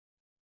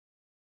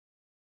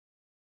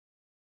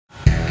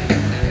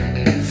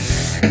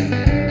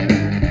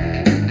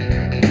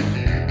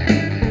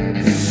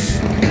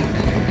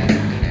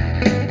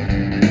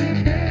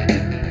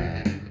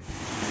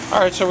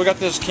Alright, so we got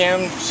this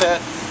cam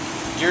set,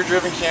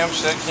 gear-driven cam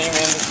set came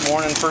in this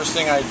morning. First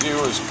thing I do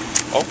is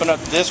open up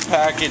this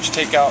package,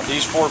 take out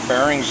these 4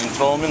 bearings and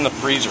throw them in the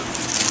freezer.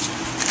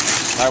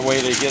 That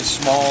way they get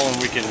small and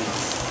we can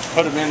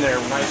put them in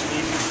there nice and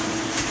easy.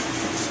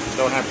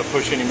 Don't have to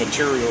push any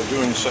material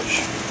doing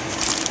such.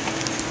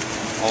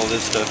 All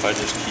this stuff I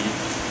just keep.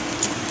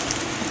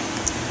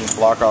 These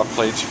block off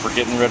plates for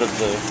getting rid of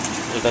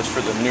that's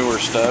for the newer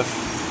stuff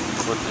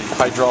with the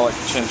hydraulic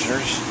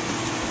tensioners.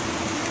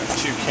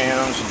 2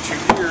 cams and 2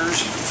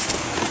 gears.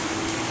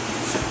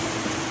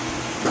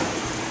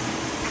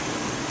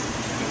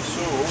 And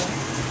so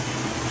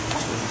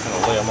kind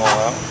of lay them all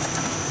out.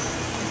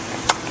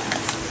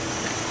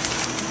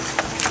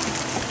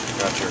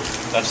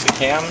 That's the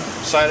cam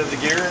side of the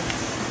gear,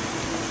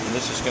 and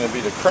this is going to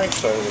be the crank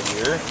side of the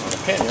gear on a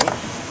pinion.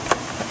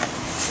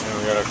 And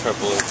we got a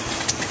couple of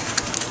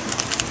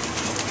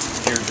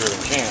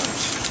gear-driven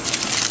cams.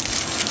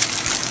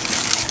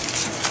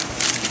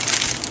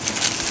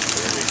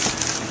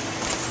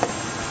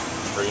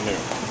 Pretty new.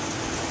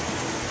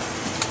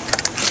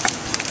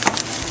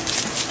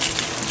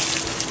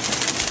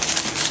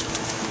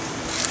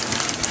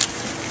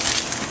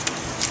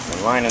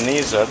 And lining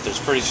these up, it's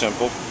pretty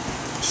simple.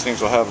 These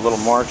things will have little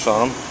marks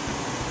on them.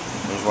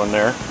 There's one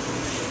there.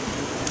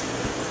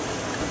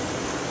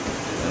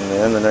 And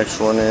then the next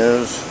one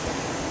is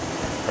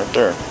right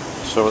there.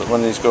 So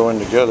when these go in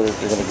together,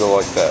 they're going to go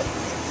like that.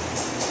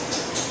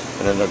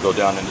 And then they'll go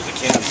down into the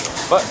cam.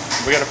 But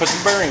we got to put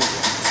some bearings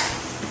in.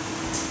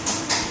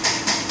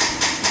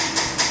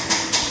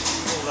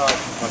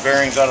 My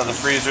bearings out of the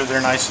freezer,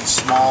 they're nice and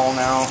small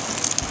now.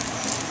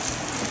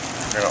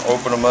 We're going to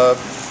open them up,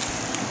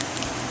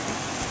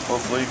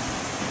 hopefully.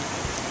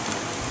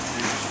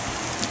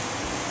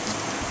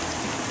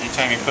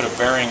 Anytime you put a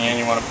bearing in,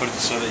 you want to put it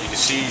so that you can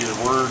see your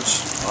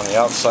words on the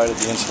outside of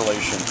the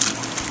installation.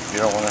 You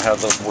don't want to have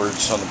those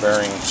words on the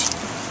bearings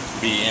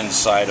be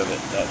inside of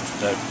it.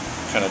 That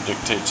kind of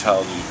dictates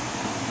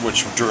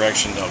which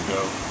direction they'll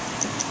go.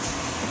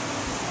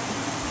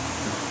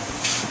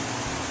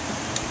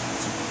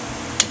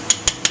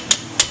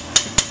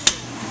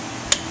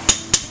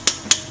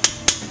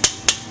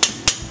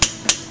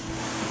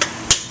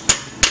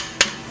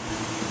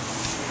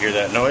 Hear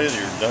that noise,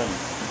 you're done.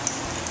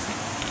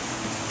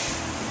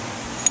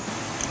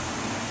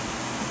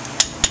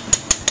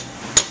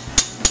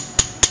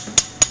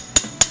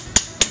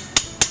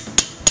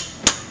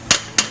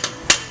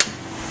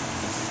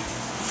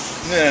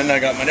 And then I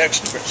got my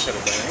next set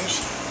of bearings.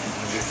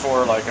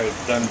 Before, like I've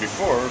done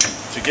before,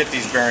 to get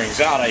these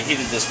bearings out, I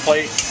heated this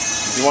plate.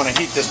 You want to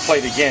heat this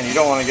plate again. You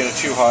don't want to get it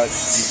too hot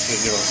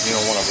because you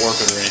don't want to warp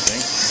it or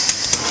anything. You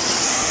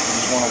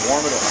just want to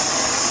warm it up.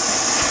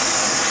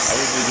 I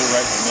usually do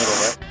right in the middle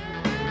there.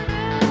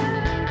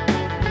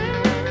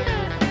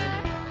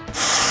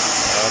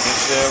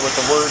 With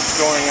the words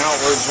going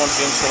outwards, once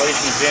the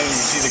installation's in and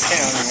you see the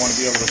cam, you want to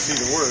be able to see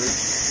the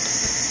words.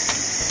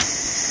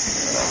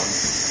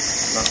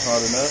 Not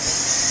hot enough.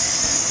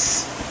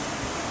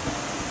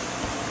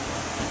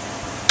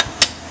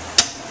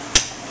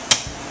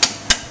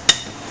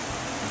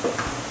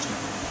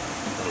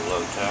 Put a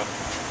low tap.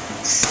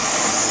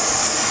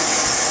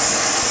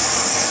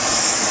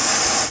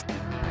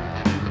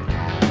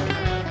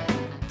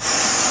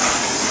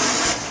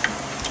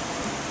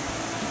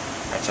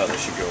 That's how they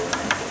should go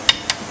around.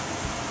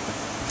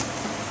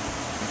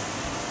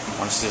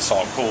 Once this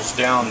all cools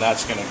down,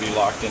 that's going to be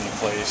locked into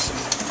place.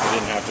 We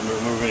didn't have to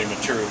remove any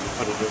material to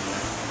put it in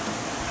there.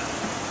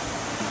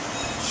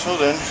 So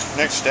then,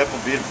 next step will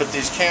be to put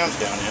these cams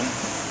down in.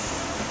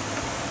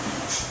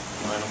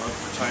 Line them up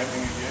for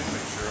timing again,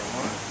 make sure I'm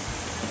on it.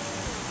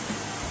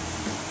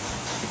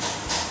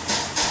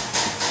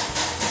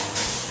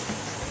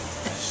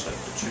 Set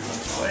the 2 in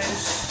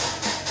place.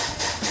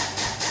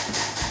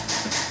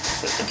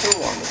 Set the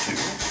tool on the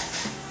 2.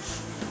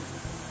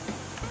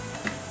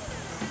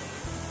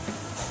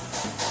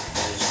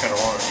 Kind of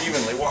want to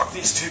evenly walk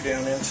these 2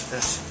 down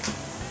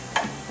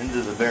into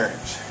the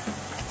bearings.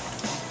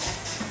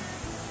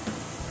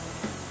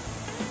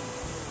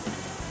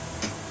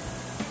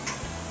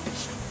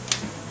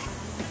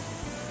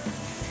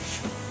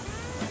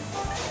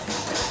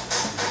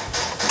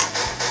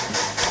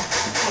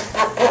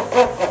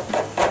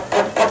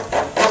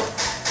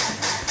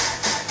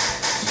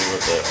 See,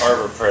 with the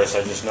arbor press,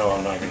 I just know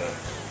I'm not going to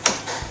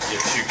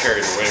get too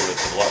carried away with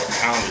a lot of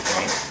poundage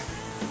on it,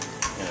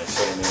 and I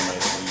set them in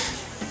nice and easy.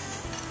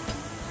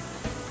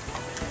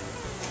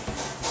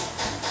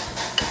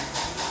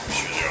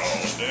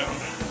 Down.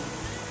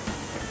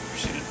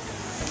 Proceed.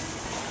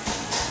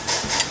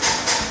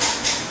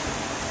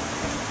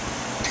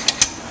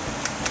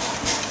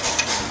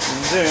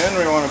 And then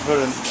we want to put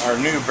our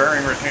new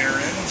bearing retainer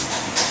in.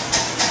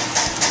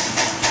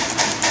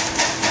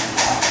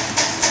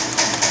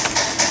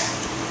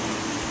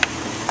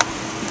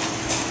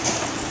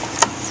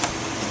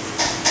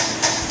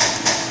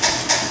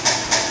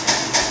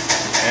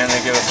 And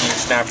they give us a new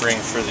snap ring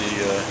for the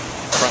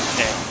front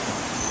cam.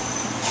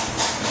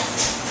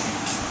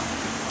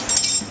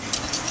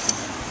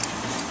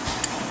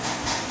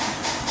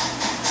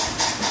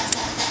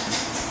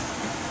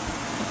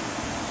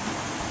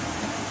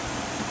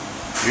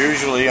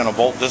 Usually on a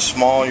bolt this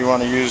small you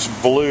want to use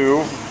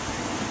blue,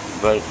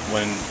 but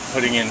when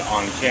putting in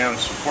on cam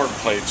support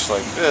plates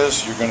like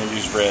this, you're going to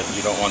use red.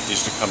 You don't want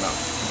these to come out.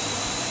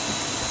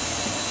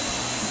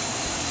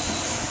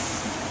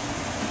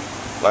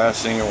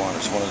 Last thing you want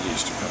is one of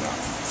these to come out.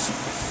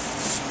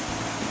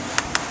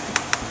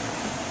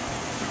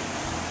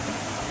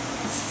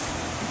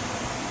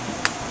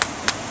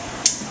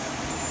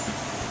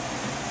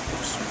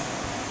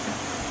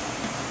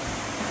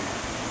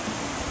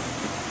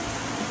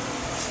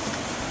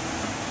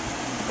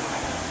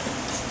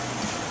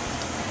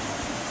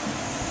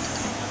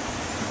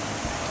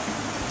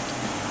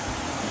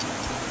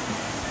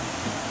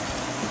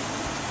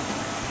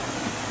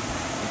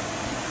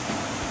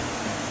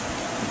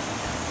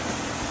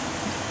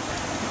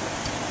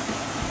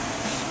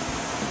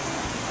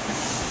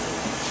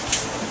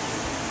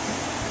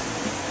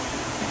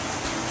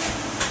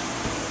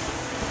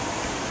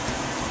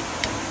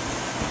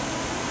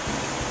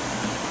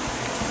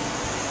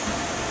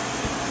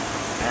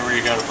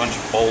 You got a bunch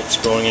of bolts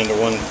going into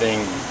one thing,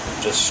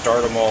 just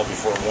start them all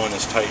before one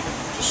is tight.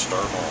 Just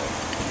start them all.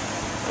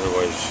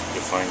 Otherwise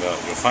you'll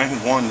find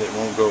one that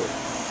won't go,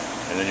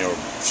 and then you'll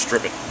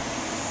strip it.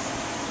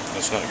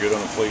 That's not good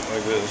on a plate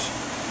like this.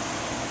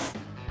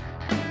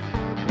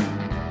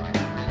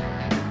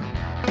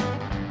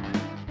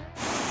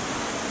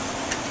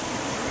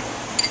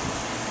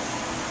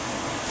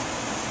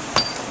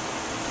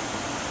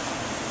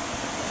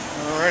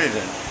 Alrighty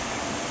then.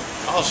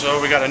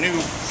 Also, we got a new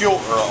fuel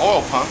or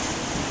oil pump.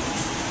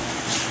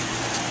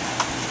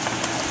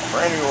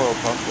 Brand new oil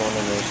pump going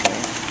in this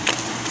thing.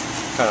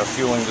 Kind of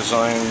fueling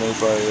design made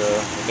by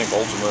I think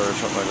Ultima or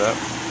something like that.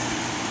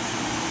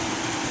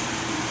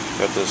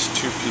 Got this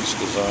two-piece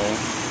design.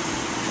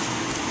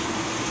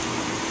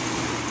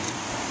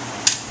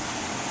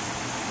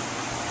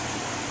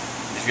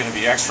 There's going to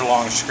be extra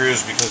long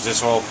screws because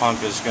this oil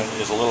pump is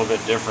a little bit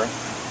different.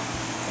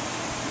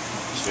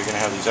 So you're going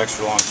to have these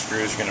extra long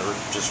screws. You're going to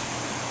just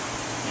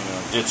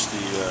ditch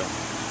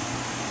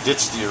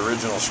the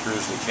original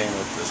screws that came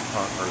with this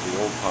pump, or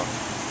the old pump.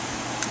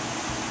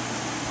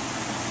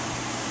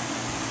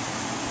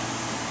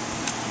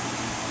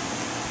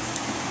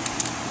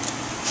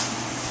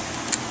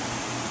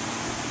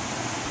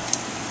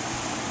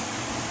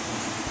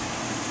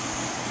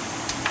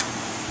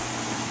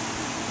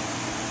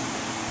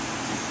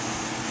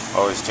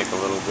 Always take a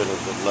little bit of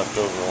the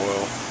leftover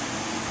oil,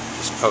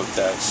 just coat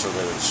that so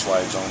that it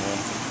slides on in.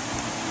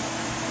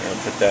 We're going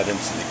to put that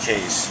into the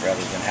case rather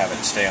than have it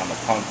stay on the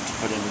pump to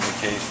put into the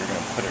case. We're going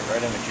to put it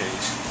right in the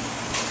case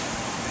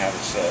and have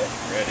it set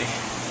ready.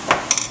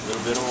 A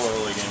little bit of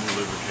oil again to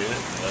lubricate it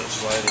and let it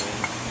slide in.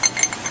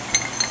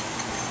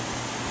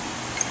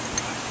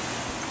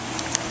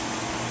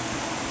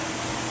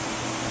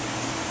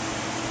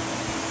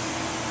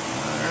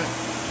 Alright,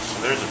 so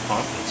there's a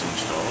pump that's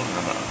installed,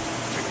 and I'm going to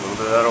take a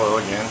little bit of that oil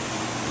again,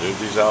 lube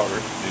these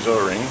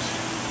O-rings.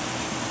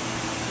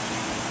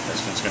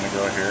 This one's going to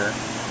go here.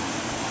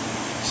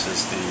 This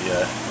is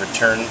the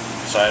return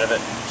side of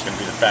it. It's going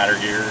to be the fatter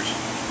gears.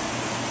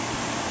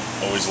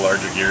 Always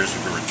larger gears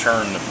we can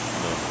return the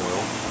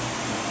oil.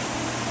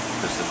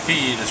 Because the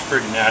feed is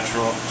pretty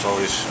natural. It's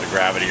always a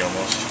gravity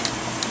almost.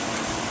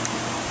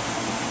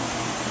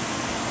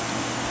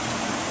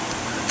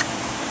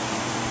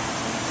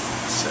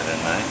 Set it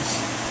nice.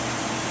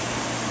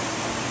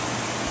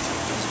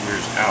 Take those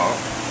gears out.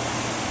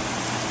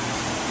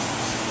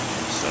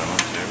 Set them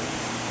on too.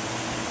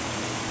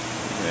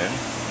 And then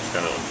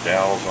got little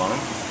dowels on them.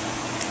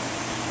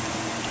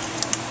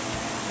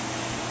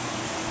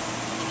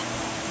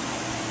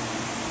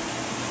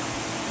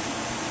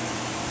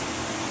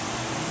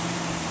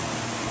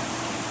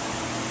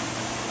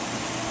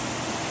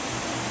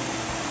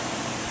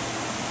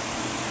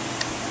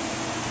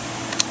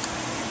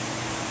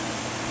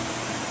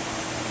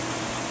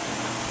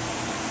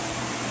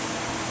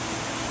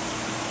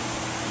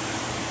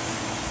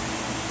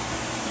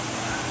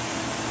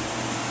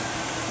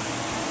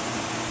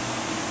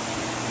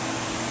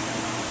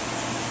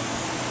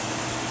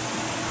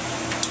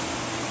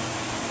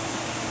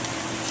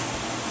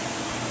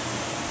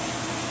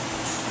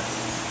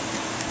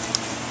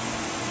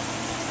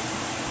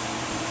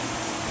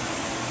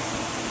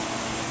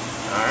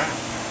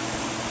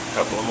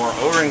 Couple of more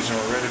O-rings and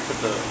we're ready to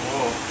put the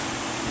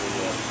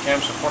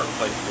cam support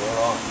plate to go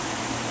on.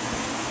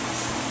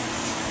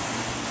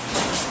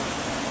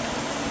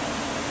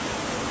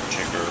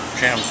 Check our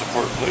cam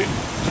support plate.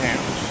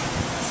 Cams.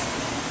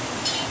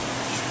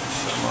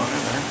 Set them on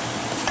in there.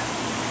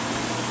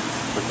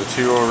 Put the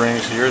two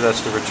O-rings here.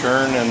 That's the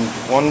return, and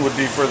one would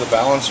be for the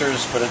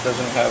balancers, but it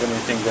doesn't have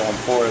anything going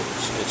for it.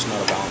 It's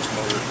not a balance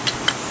motor.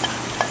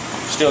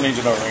 Still needs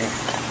an O-ring.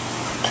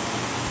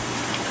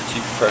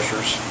 Keep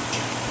pressures.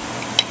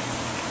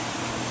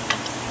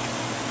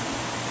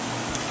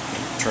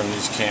 Turn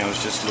these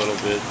cams just a little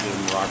bit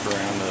and rock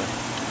around the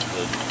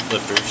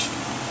lifters.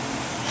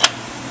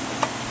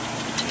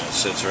 And it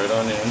sits right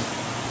on in.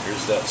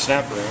 Here's that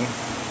snap ring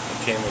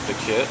that came with the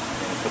kit.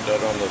 I'm going to put that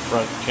on the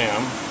front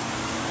cam.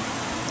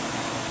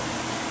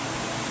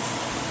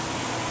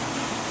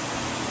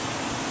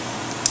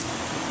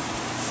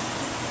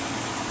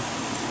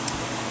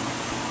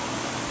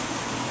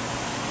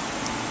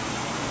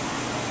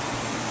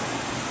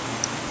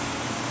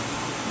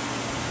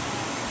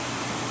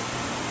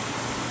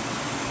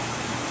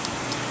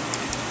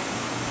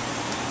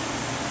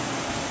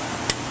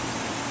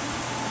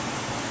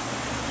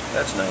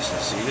 That's nice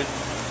and seated.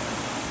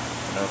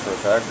 I know for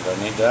a fact that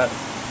I need that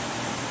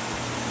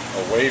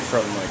away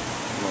from my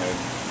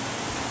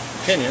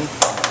pinion.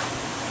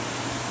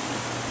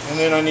 And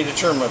then I need to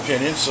turn my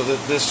pinion so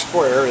that this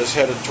square is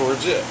headed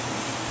towards it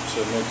to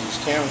make these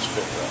cams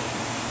fit right.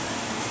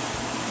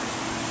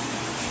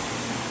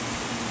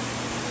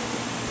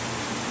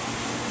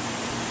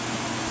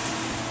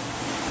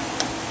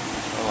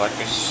 Well, like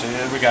I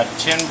said, we got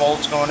 10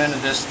 bolts going into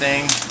this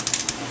thing.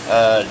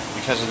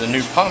 Because of the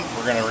new pump,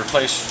 we're going to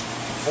replace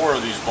 4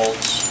 of these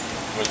bolts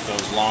with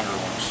those longer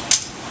ones.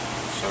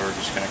 So we're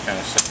just going to kind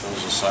of set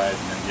those aside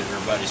and then give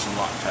everybody some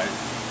Loctite.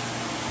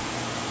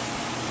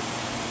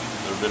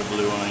 A little bit of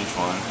blue on each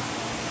one.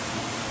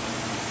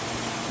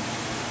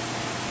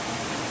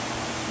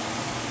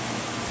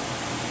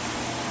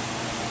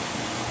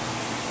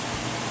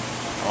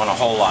 I want a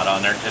whole lot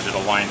on there because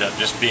it'll wind up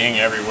just being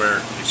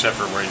everywhere except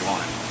for where you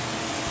want it.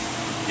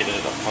 Get it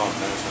at the pump.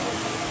 That's how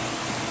it.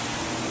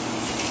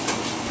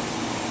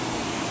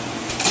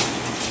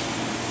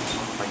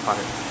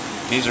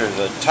 These are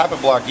the Tappet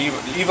Block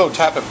Evo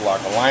Tappet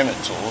Block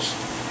alignment tools,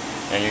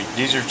 and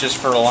these are just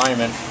for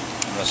alignment.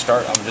 I'm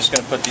just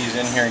going to put these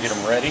in here and get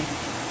them ready.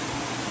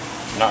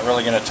 I'm not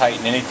really going to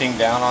tighten anything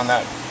down on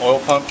that oil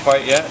pump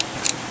quite yet.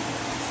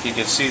 You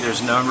can see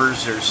there's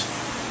numbers. There's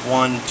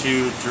 1,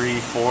 2, 3,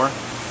 4.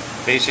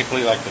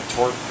 Basically like the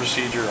torque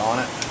procedure on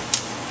it.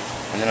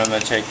 And then I'm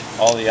going to take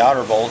all the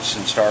outer bolts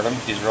and start them.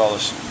 These are all the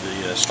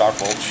stock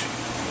bolts,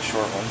 the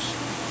short ones.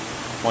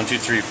 1, 2,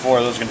 3,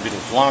 4. Those are going to be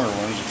those longer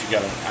ones if you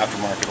got an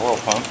aftermarket oil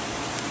pump.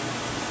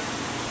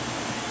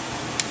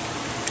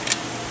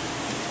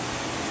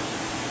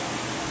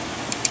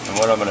 And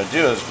what I'm going to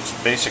do is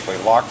basically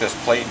lock this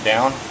plate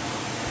down,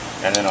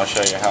 and then I'll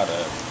show you how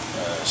to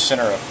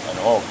center up an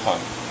oil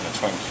pump in a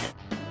twin cam.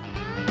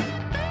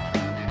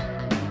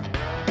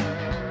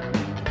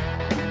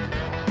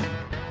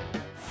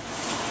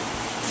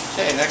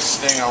 Okay, next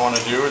thing I want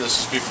to do,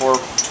 this is before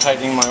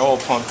tightening my oil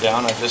pump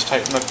down. I just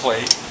tightened my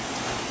plate.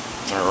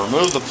 I'm going to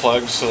remove the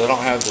plugs so they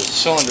don't have the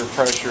cylinder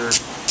pressure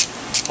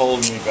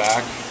holding me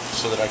back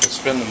so that I can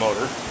spin the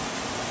motor.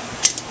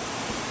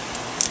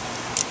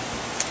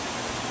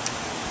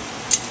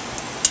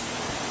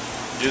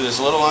 Do this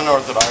a little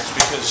unorthodox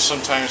because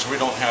sometimes we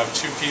don't have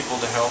 2 people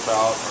to help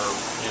out, or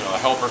a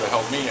helper to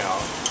help me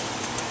out.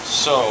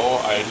 So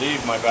I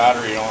leave my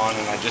battery on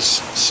and I just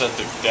set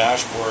the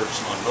dashboards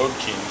on Road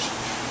Kings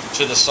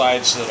to the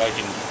side so that I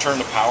can turn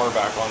the power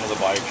back onto the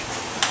bike,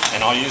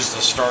 and I'll use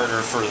the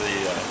starter for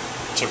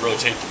to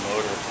rotate the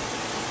motor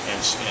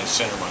and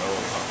center my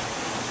oil pump.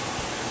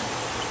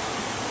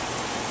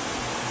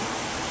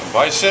 And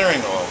by centering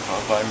the oil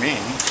pump, I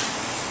mean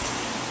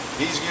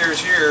these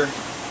gears here.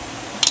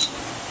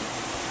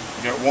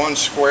 You got one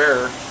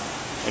square,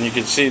 and you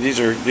can see these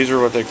are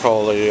what they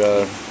call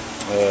a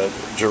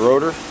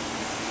gerotor.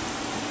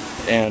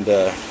 And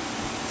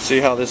see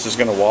how this is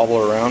going to wobble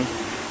around?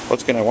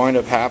 What's going to wind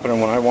up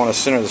happening when I want to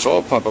center this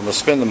oil pump, I'm going to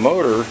spin the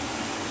motor,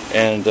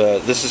 and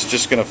this is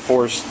just going to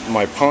force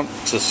my pump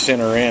to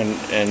center in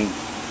and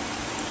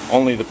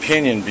only the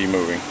pinion be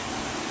moving.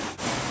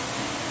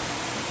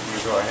 I'm going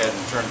to go ahead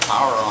and turn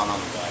power on the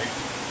bike.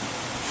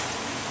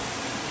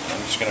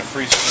 I'm just going to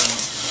free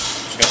spin.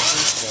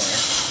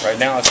 Right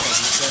now it's going to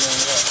be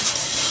centering it up.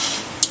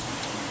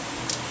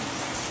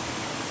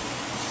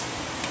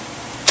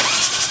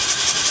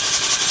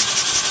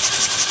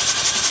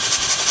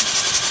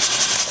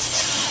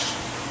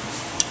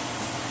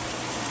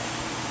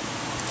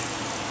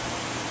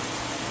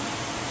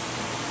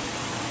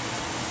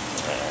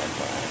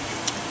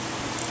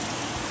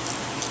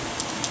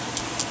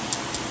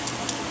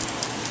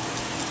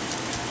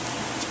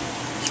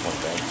 Just one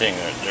bad thing,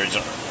 there's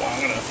not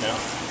long enough now.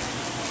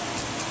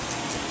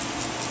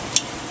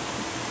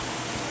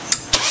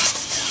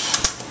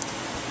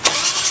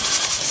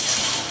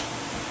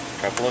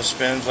 Couple of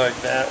spins like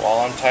that while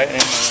I'm tightening,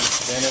 and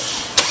spin it.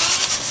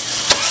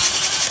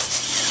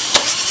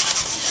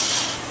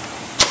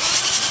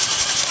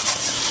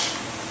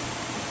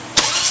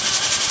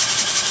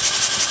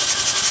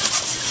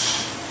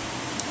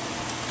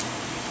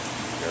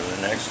 Go to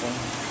the next one.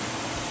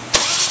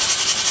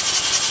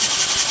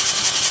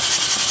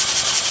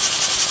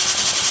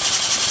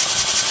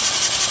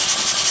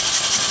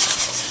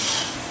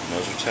 And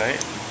those are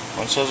tight.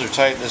 Once those are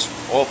tight, this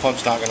oil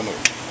pump's not going to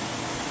move.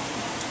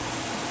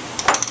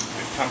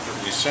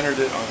 Comfortably centered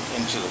it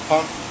into the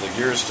pump, the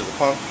gears to the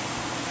pump,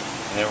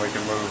 and then we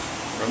can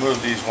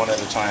remove these one at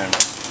a time,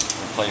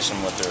 replace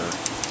them with their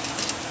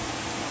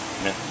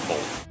mint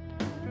bolt.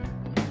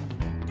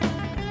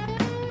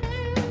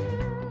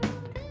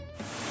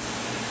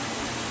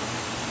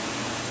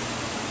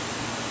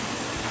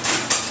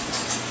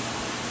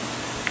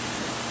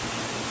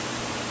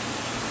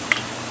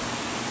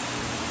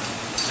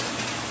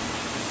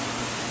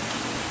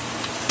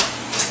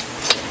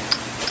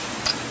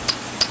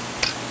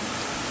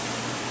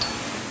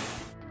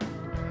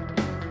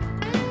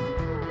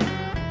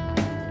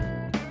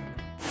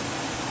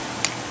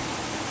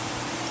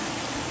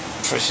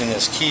 Pushing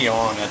this key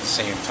on at the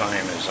same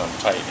time as I'm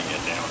tightening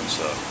it down,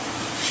 so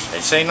They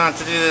say not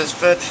to do this,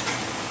 but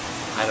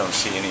I don't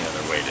see any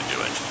other way to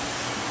do it.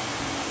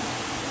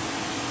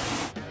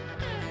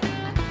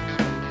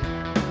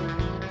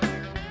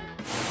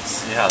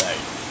 See how that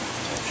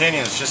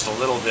pinion's just a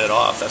little bit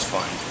off, that's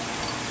fine.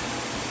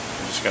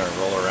 I'm just going to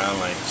roll around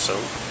like so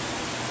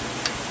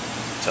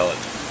until it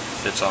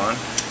fits on.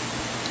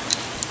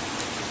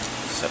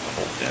 Set the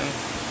whole pin.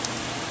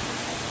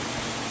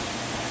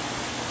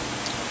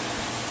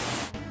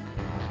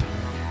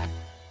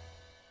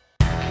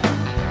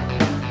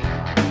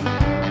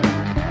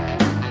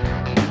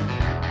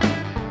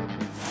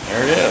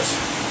 There it is.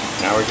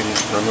 Now we can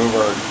remove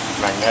our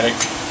magnetic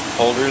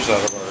holders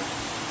out of our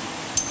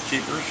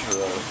keepers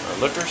or our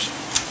lifters.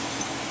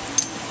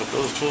 Put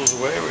those tools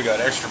away. We got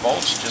extra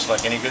bolts, just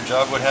like any good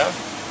job would have.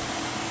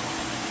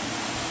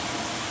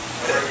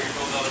 Whatever you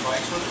build other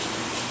bikes with us.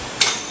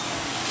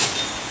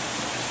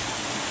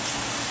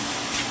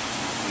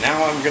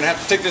 Now I'm going to have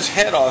to take this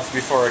head off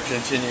before I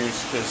continue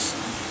because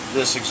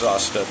this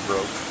exhaust stud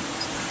broke.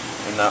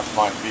 And that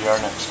might be our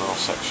next little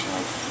section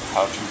of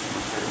how to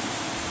repair.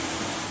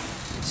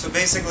 So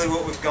basically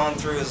what we've gone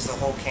through is the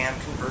whole cam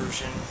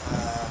conversion.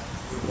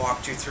 We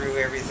walked you through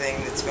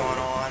everything that's going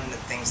on, the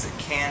things that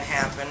can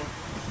happen.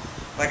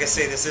 Like I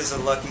say, this is a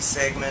lucky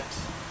segment,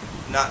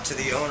 not to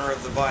the owner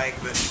of the bike,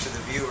 but to the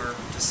viewer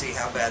to see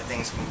how bad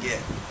things can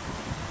get.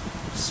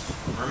 Just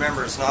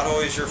remember, it's not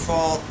always your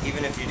fault.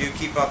 Even if you do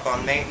keep up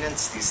on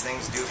maintenance, these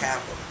things do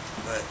happen.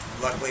 But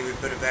luckily we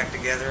put it back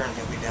together and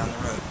he'll be down the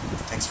road.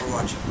 Thanks for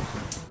watching.